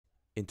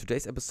In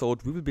today's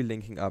episode, we will be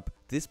linking up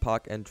this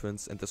park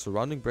entrance and the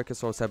surrounding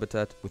brachiosaurus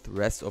habitat with the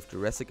rest of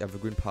Jurassic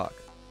Evergreen Park.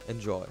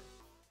 Enjoy!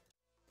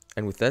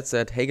 And with that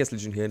said, hey guys,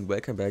 Legion here and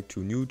welcome back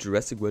to a new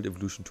Jurassic World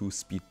Evolution 2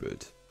 speed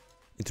build.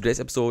 In today's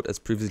episode, as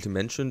previously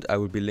mentioned, I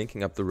will be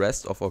linking up the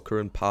rest of our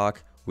current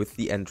park with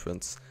the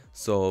entrance.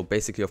 So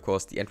basically, of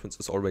course, the entrance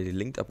is already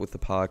linked up with the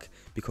park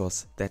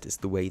because that is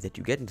the way that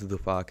you get into the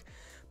park.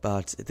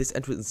 But this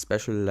entrance is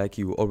special, like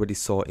you already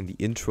saw in the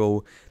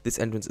intro. This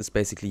entrance is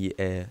basically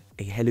a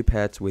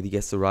helipad where the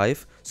guests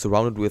arrive,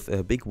 surrounded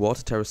with big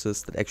water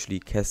terraces that actually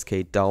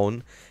cascade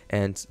down,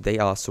 and they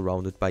are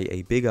surrounded by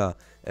a bigger,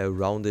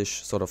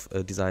 roundish sort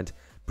of designed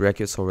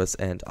brachiosaurus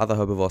and other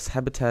herbivores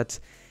habitat.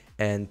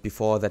 And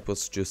before that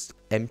was just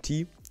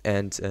empty.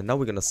 And now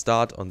we're gonna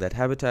start on that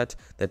habitat.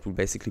 That will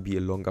basically be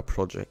a longer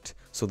project.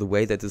 So the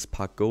way that this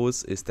park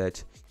goes is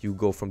that you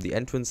go from the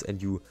entrance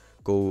and you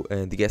go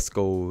and the guests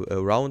go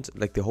around,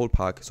 like the whole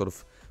park sort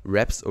of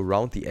wraps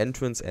around the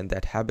entrance and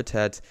that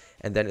habitat,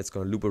 and then it's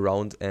gonna loop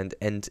around and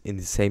end in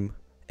the same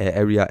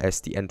area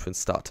as the entrance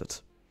started.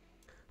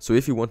 So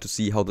if you want to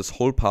see how this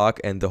whole park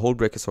and the whole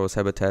brachiosaurus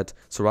habitat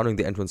surrounding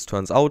the entrance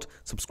turns out,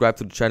 subscribe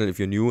to the channel if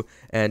you're new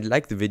and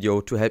like the video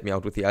to help me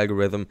out with the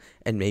algorithm,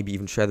 and maybe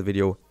even share the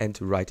video and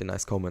write a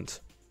nice comment.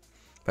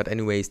 But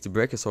anyways, the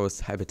brachiosaurus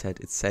habitat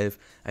itself,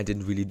 I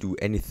didn't really do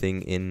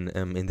anything in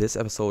this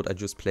episode. I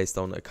just placed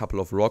down a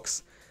couple of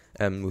rocks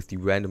with the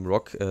random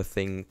rock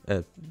thing,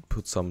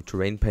 put some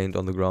terrain paint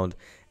on the ground,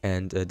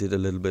 and did a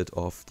little bit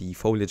of the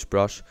foliage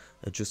brush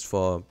just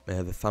for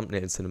the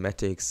thumbnail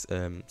cinematics,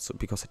 so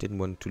because I didn't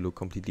want to look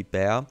completely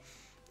bare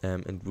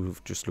and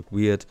would just look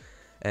weird.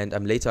 And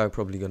I'm later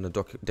probably gonna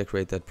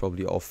decorate that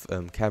probably off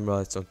camera.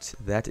 It's not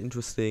that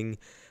interesting,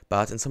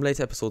 but in some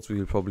later episodes we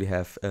will probably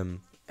have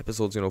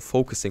episodes, you know,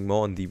 focusing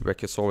more on the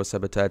brachiosaurus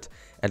habitat,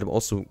 and I'm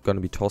also going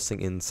to be tossing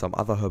in some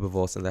other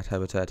herbivores in that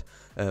habitat,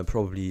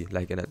 probably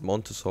like an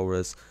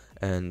Edmontosaurus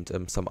and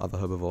some other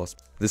herbivores.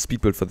 The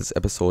speed build for this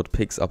episode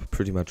picks up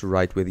pretty much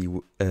right where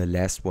the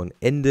last one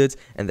ended,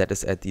 and that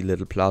is at the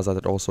little plaza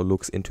that also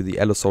looks into the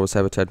Allosaurus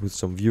habitat with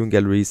some viewing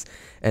galleries.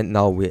 And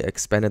now we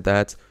expanded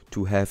that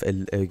to have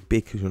a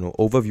big, you know,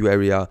 overview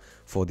area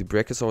for the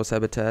brachiosaurus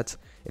habitat.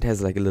 It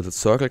has like a little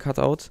circle cut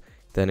out.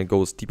 Then it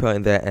goes deeper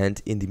in there, and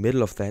in the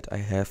middle of that I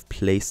have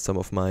placed some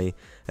of my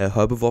my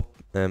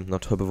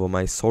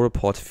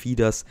sauropod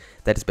feeders.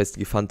 That is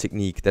basically a fun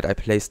technique that I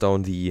place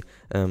down the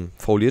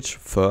foliage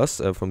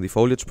first from the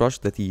foliage brush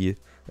that the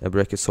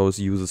brachiosaurus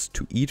uses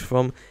to eat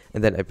from,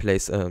 and then I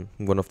place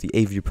one of the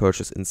aviary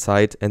perches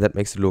inside, and that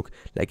makes it look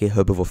like a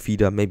herbivore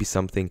feeder, maybe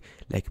something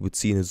like you would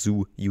see in a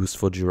zoo used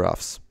for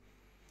giraffes.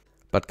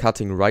 But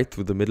cutting right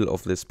through the middle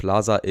of this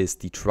plaza is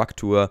the truck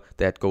tour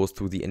that goes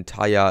through the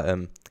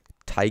entire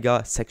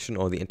Tiger section,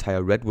 or the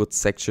entire redwood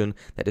section,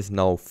 that is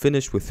now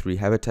finished with 3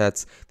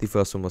 habitats. The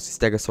first one was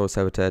the Stegosaurus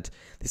habitat,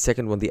 the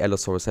second one the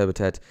Allosaurus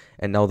habitat,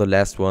 and now the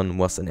last one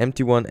was an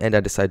empty one, and I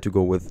decided to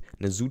go with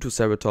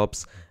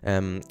NASUTOCERATOPS.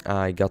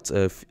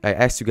 I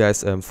asked you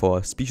guys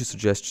for species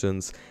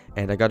suggestions,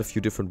 and I got a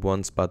few different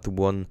ones, but the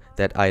one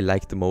that I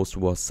liked the most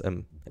was a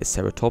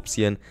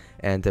ceratopsian,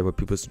 and there were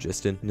people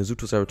suggesting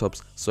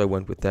NASUTOCERATOPS, so I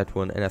went with that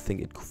one, and I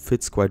think it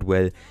fits quite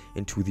well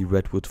into the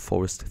redwood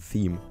forest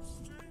theme.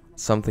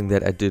 Something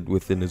that I did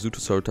with the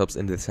NASUTOCERATOPS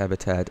in this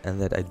habitat, and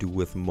that I do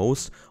with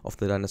most of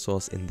the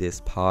dinosaurs in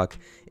this park,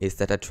 is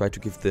that I try to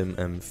give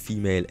them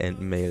female and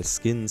male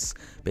skins,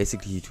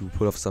 basically to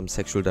pull off some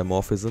sexual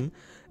dimorphism.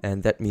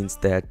 And that means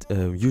that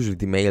usually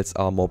the males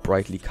are more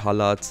brightly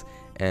colored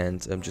and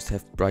just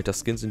have brighter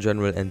skins in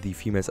general, and the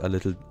females are a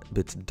little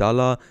bit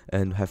duller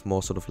and have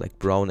more sort of like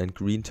brown and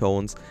green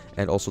tones,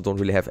 and also don't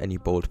really have any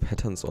bold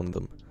patterns on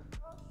them.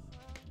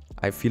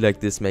 I feel like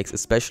this makes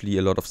especially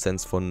a lot of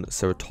sense for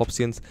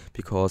ceratopsians,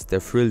 because their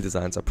frill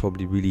designs are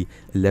probably really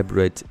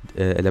elaborate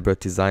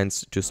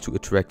designs just to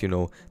attract, you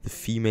know, the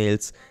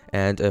females,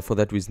 and for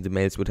that reason the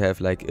males would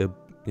have like a,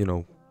 you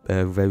know,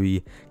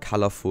 very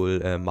colorful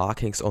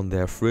markings on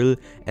their frill,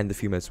 and the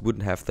females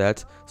wouldn't have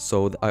that.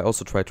 So I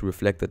also try to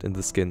reflect that in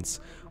the skins.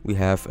 We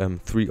have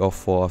 3 or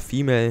 4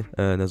 female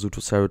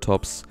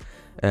NASUTOCERATOPS,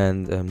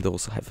 and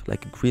those have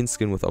like a green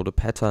skin without a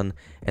pattern,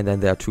 and then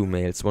there are 2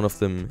 males. One of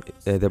them,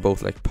 they're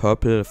both like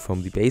purple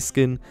from the base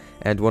skin,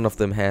 and one of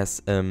them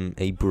has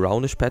a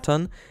brownish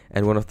pattern,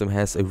 and one of them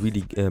has a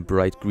really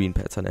bright green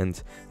pattern,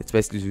 and it's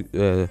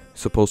basically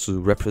supposed to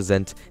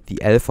represent the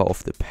alpha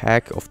of the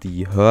pack, of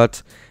the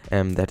herd.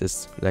 That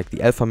is like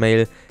the alpha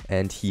male,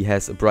 and he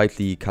has a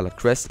brightly colored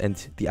crest,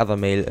 and the other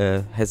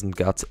male hasn't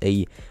got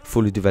a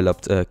fully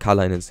developed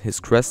color in his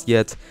crest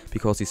yet,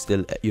 because he's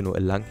still, you know,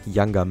 a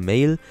younger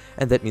male,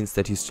 and that means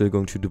that he's still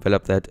going to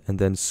develop that and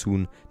then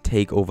soon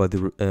take over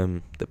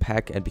the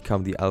pack and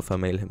become the alpha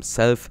male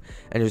himself.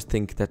 And I just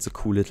think that's a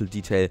cool little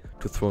detail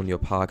to throw in your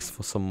parks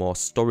for some more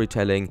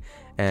storytelling,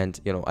 and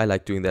you know, I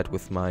like doing that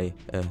with my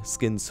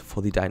skins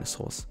for the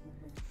dinosaurs.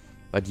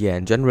 But yeah,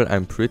 in general,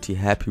 I'm pretty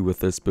happy with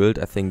this build.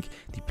 I think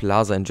the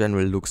plaza in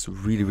general looks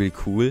really, really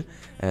cool.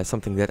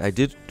 Something that I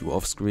did do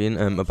off screen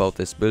about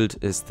this build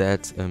is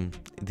that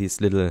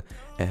this little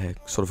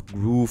sort of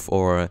groove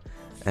or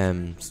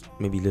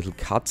maybe little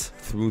cut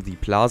through the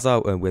plaza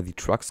where the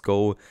trucks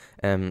go.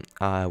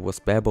 Was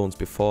bare bones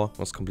before,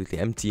 was completely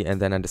empty,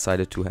 and then I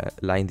decided to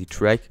line the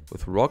track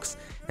with rocks,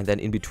 and then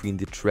in between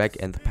the track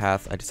and the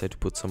path I decided to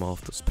put some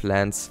of those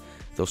plants,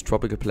 those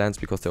tropical plants,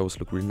 because they always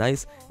look really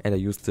nice, and I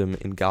used them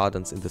in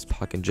gardens in this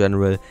park in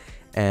general,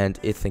 and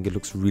I think it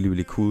looks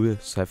really cool.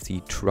 So I have the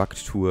truck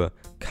tour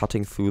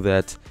cutting through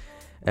that.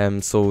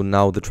 So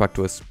now the truck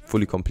tour is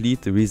fully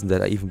complete. The reason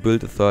that I even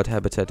built a third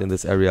habitat in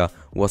this area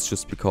was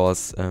just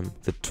because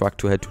the truck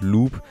tour had to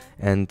loop,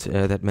 and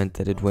that meant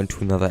that it went to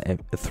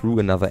through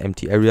another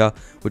empty area,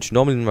 which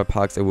normally in my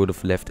parks I would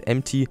have left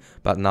empty,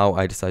 but now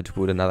I decided to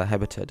put another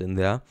habitat in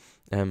there.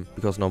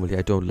 Because normally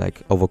I don't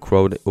like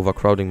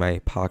overcrowding my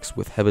parks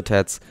with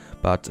habitats,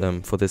 but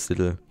for this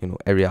little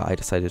area I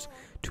decided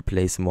to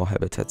place more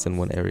habitats in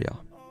one area.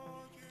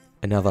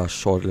 Another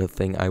short little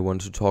thing I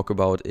want to talk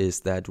about is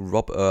that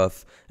Rob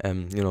Earth,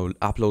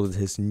 uploaded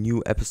his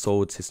new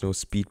episodes, his new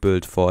speed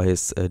build for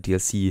his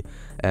DLC,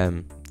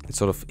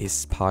 sort of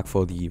his park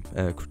for the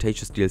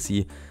Cretaceous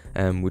DLC,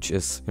 which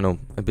is,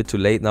 a bit too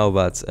late now,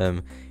 but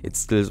it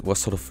still was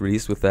sort of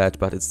released with that,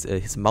 but it's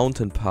his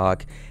mountain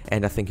park,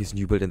 and I think his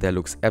new build in there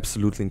looks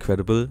absolutely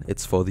incredible.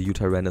 It's for the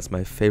Utahraptors,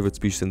 my favorite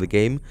species in the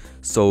game,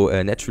 so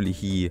naturally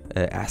he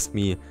asked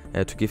me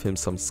to give him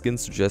some skin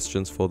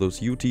suggestions for those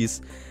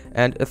Uties,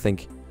 and I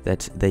think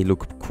that they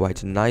look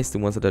quite nice, the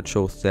ones that I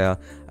chose there.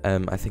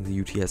 I think the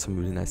UT has some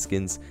really nice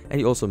skins, and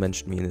he also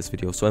mentioned me in this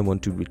video, so I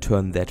want to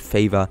return that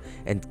favor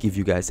and give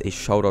you guys a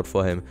shout out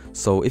for him.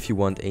 So if you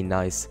want a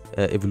nice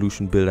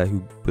evolution builder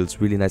who builds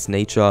really nice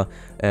nature,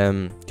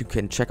 you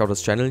can check out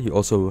his channel. He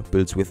also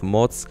builds with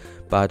mods,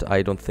 but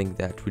I don't think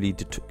that really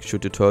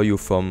should deter you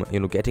from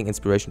getting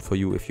inspiration for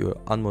you if you're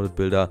an unmodded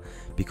builder,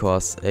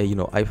 because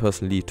I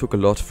personally took a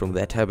lot from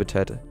that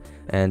habitat,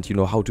 and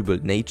how to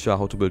build nature,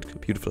 how to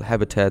build beautiful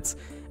habitats,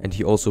 and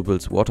he also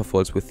builds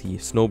waterfalls with the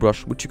snow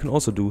brush, which you can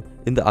also do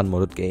in the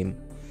unmodded game.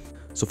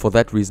 So for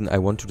that reason I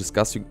want to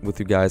discuss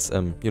with you guys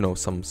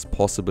some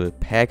possible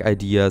pack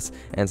ideas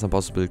and some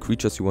possible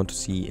creatures you want to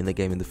see in the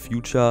game in the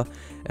future.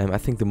 I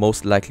think the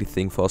most likely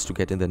thing for us to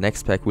get in the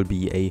next pack will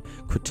be a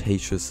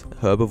Cretaceous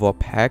herbivore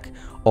pack,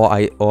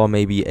 or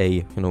maybe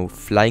a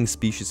flying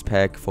species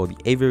pack for the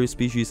aviary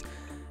species.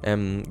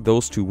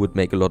 Those two would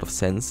make a lot of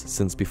sense,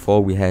 since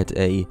before we had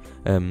a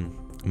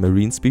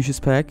marine species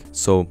pack,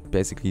 so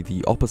basically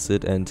the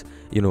opposite, and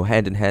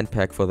hand in hand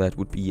pack for that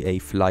would be a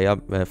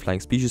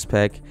flying species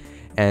pack,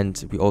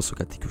 and we also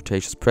got the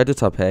Cretaceous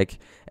predator pack,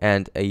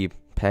 and a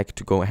pack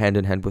to go hand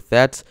in hand with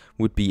that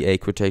would be a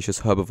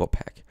Cretaceous herbivore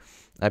pack.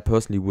 I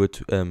personally would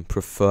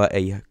prefer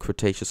a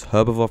Cretaceous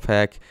herbivore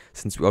pack,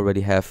 since we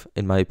already have,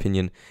 in my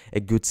opinion, a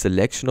good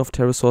selection of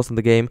pterosaurs in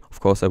the game. Of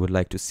course, I would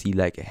like to see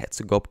like a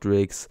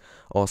Hexagopteryx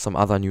or some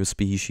other new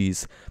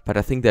species, but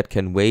I think that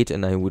can wait,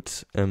 and I would,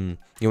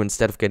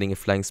 instead of getting a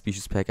flying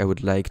species pack, I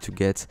would like to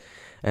get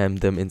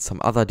them in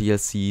some other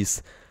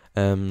DLCs.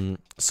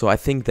 So I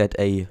think that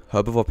a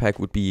herbivore pack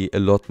would be a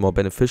lot more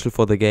beneficial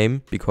for the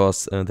game,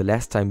 because the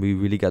last time we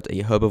really got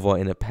a herbivore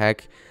in a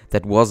pack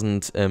that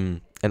wasn't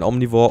an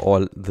omnivore,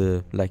 or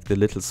the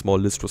little small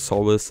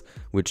Lystrosaurus,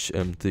 which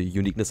the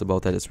uniqueness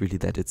about that is really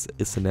that it's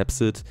a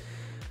synapsid.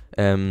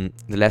 The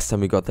last time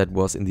we got that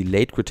was in the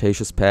late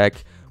Cretaceous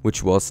pack,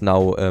 which was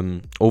now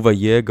over a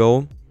year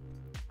ago.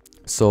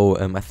 So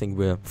I think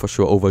we're for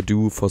sure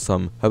overdue for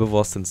some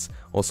herbivores, since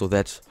also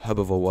that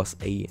herbivore was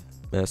a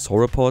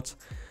sauropod.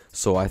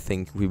 So I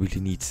think we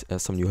really need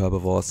some new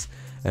herbivores.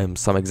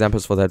 Some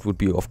examples for that would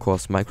be, of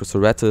course,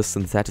 Microceratops,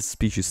 since that is a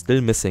species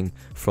still missing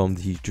from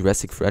the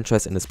Jurassic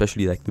franchise, and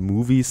especially like the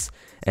movies,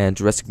 and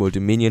Jurassic World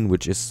Dominion,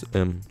 which is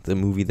the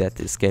movie that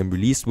this game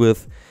released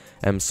with.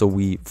 So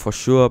we for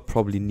sure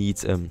probably need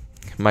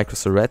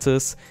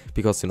Microceratops,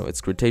 because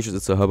it's Cretaceous,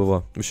 it's a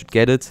herbivore, we should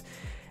get it.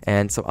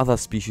 And some other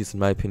species, in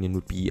my opinion,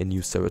 would be a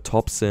new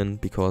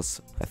ceratopsin,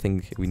 because I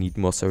think we need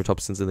more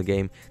ceratopsins in the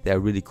game. They are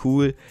really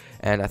cool,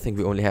 and I think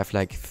we only have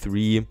like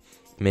 3,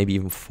 maybe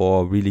even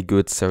 4 really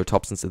good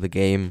ceratopsins in the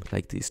game,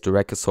 like the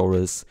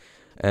Styracosaurus,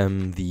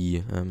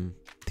 the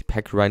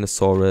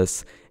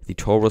Pachyrhinosaurus, the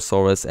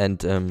Taurosaurus, and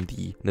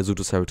the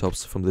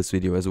NASUTOCERATOPS from this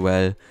video as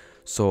well.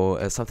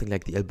 So something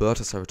like the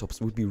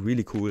Albertoceratops would be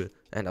really cool,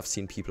 and I've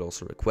seen people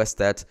also request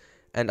that,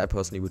 and I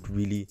personally would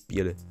really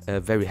be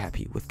very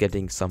happy with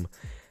getting some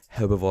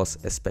herbivores,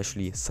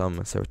 especially some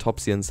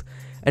ceratopsians.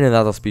 And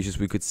another species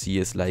we could see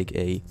is like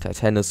a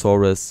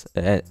Titanosaurus,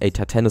 a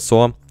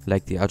Titanosaur,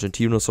 like the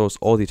Argentinosaurus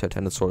or the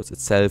Titanosaurus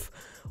itself,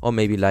 or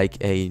maybe like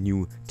a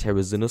new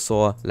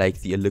Therizinosaur,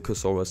 like the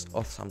Allocosaurus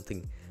or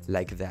something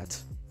like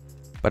that.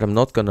 But I'm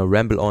not gonna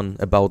ramble on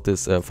about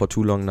this for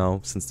too long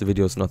now, since the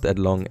video is not that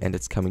long and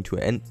it's coming to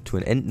an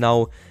end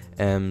now.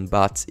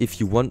 But if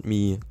you want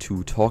me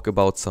to talk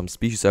about some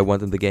species I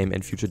want in the game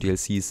and future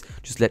DLCs,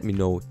 just let me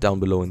know down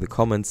below in the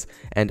comments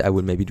and I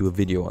will maybe do a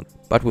video on.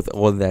 But with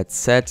all that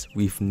said,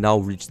 we've now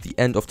reached the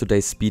end of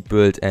today's speed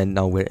build and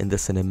now we're in the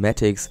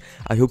cinematics.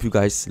 I hope you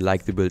guys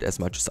like the build as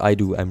much as I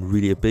do. I'm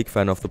really a big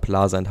fan of the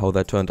plaza and how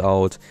that turned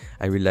out.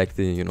 I really like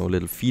the, you know,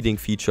 little feeding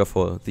feature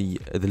for the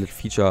little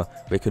feature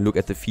where you can look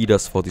at the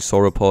feeders for the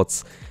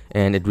sauropods.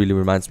 And it really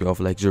reminds me of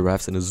like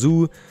giraffes in a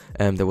zoo.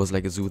 There was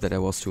like a zoo that I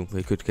was to where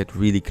you could get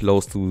really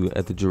close to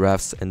the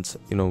giraffes and,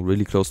 you know,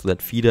 really close to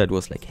that feeder. It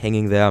was like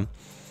hanging there.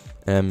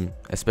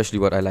 Especially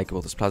what I like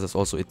about this plaza is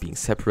also it being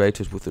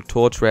separated with the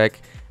tour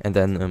track and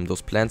then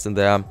those plants in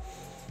there.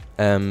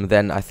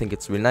 Then I think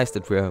it's really nice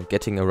that we're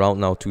getting around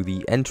now to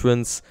the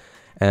entrance.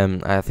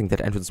 I think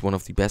that entrance is one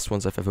of the best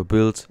ones I've ever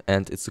built,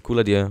 and it's a cool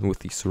idea with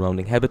the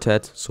surrounding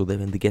habitat, so that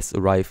when the guests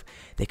arrive,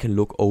 they can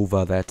look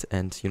over that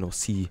and, you know,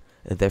 see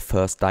their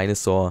first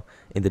dinosaur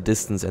in the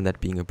distance, and that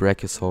being a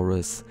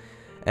brachiosaurus.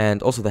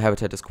 And also the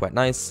habitat is quite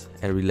nice.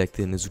 I really like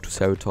the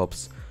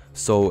NASUTOCERATOPS.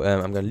 So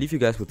I'm gonna leave you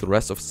guys with the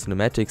rest of the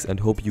cinematics and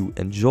hope you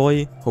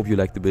enjoy, hope you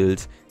like the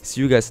build.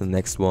 See you guys in the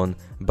next one.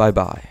 Bye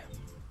bye.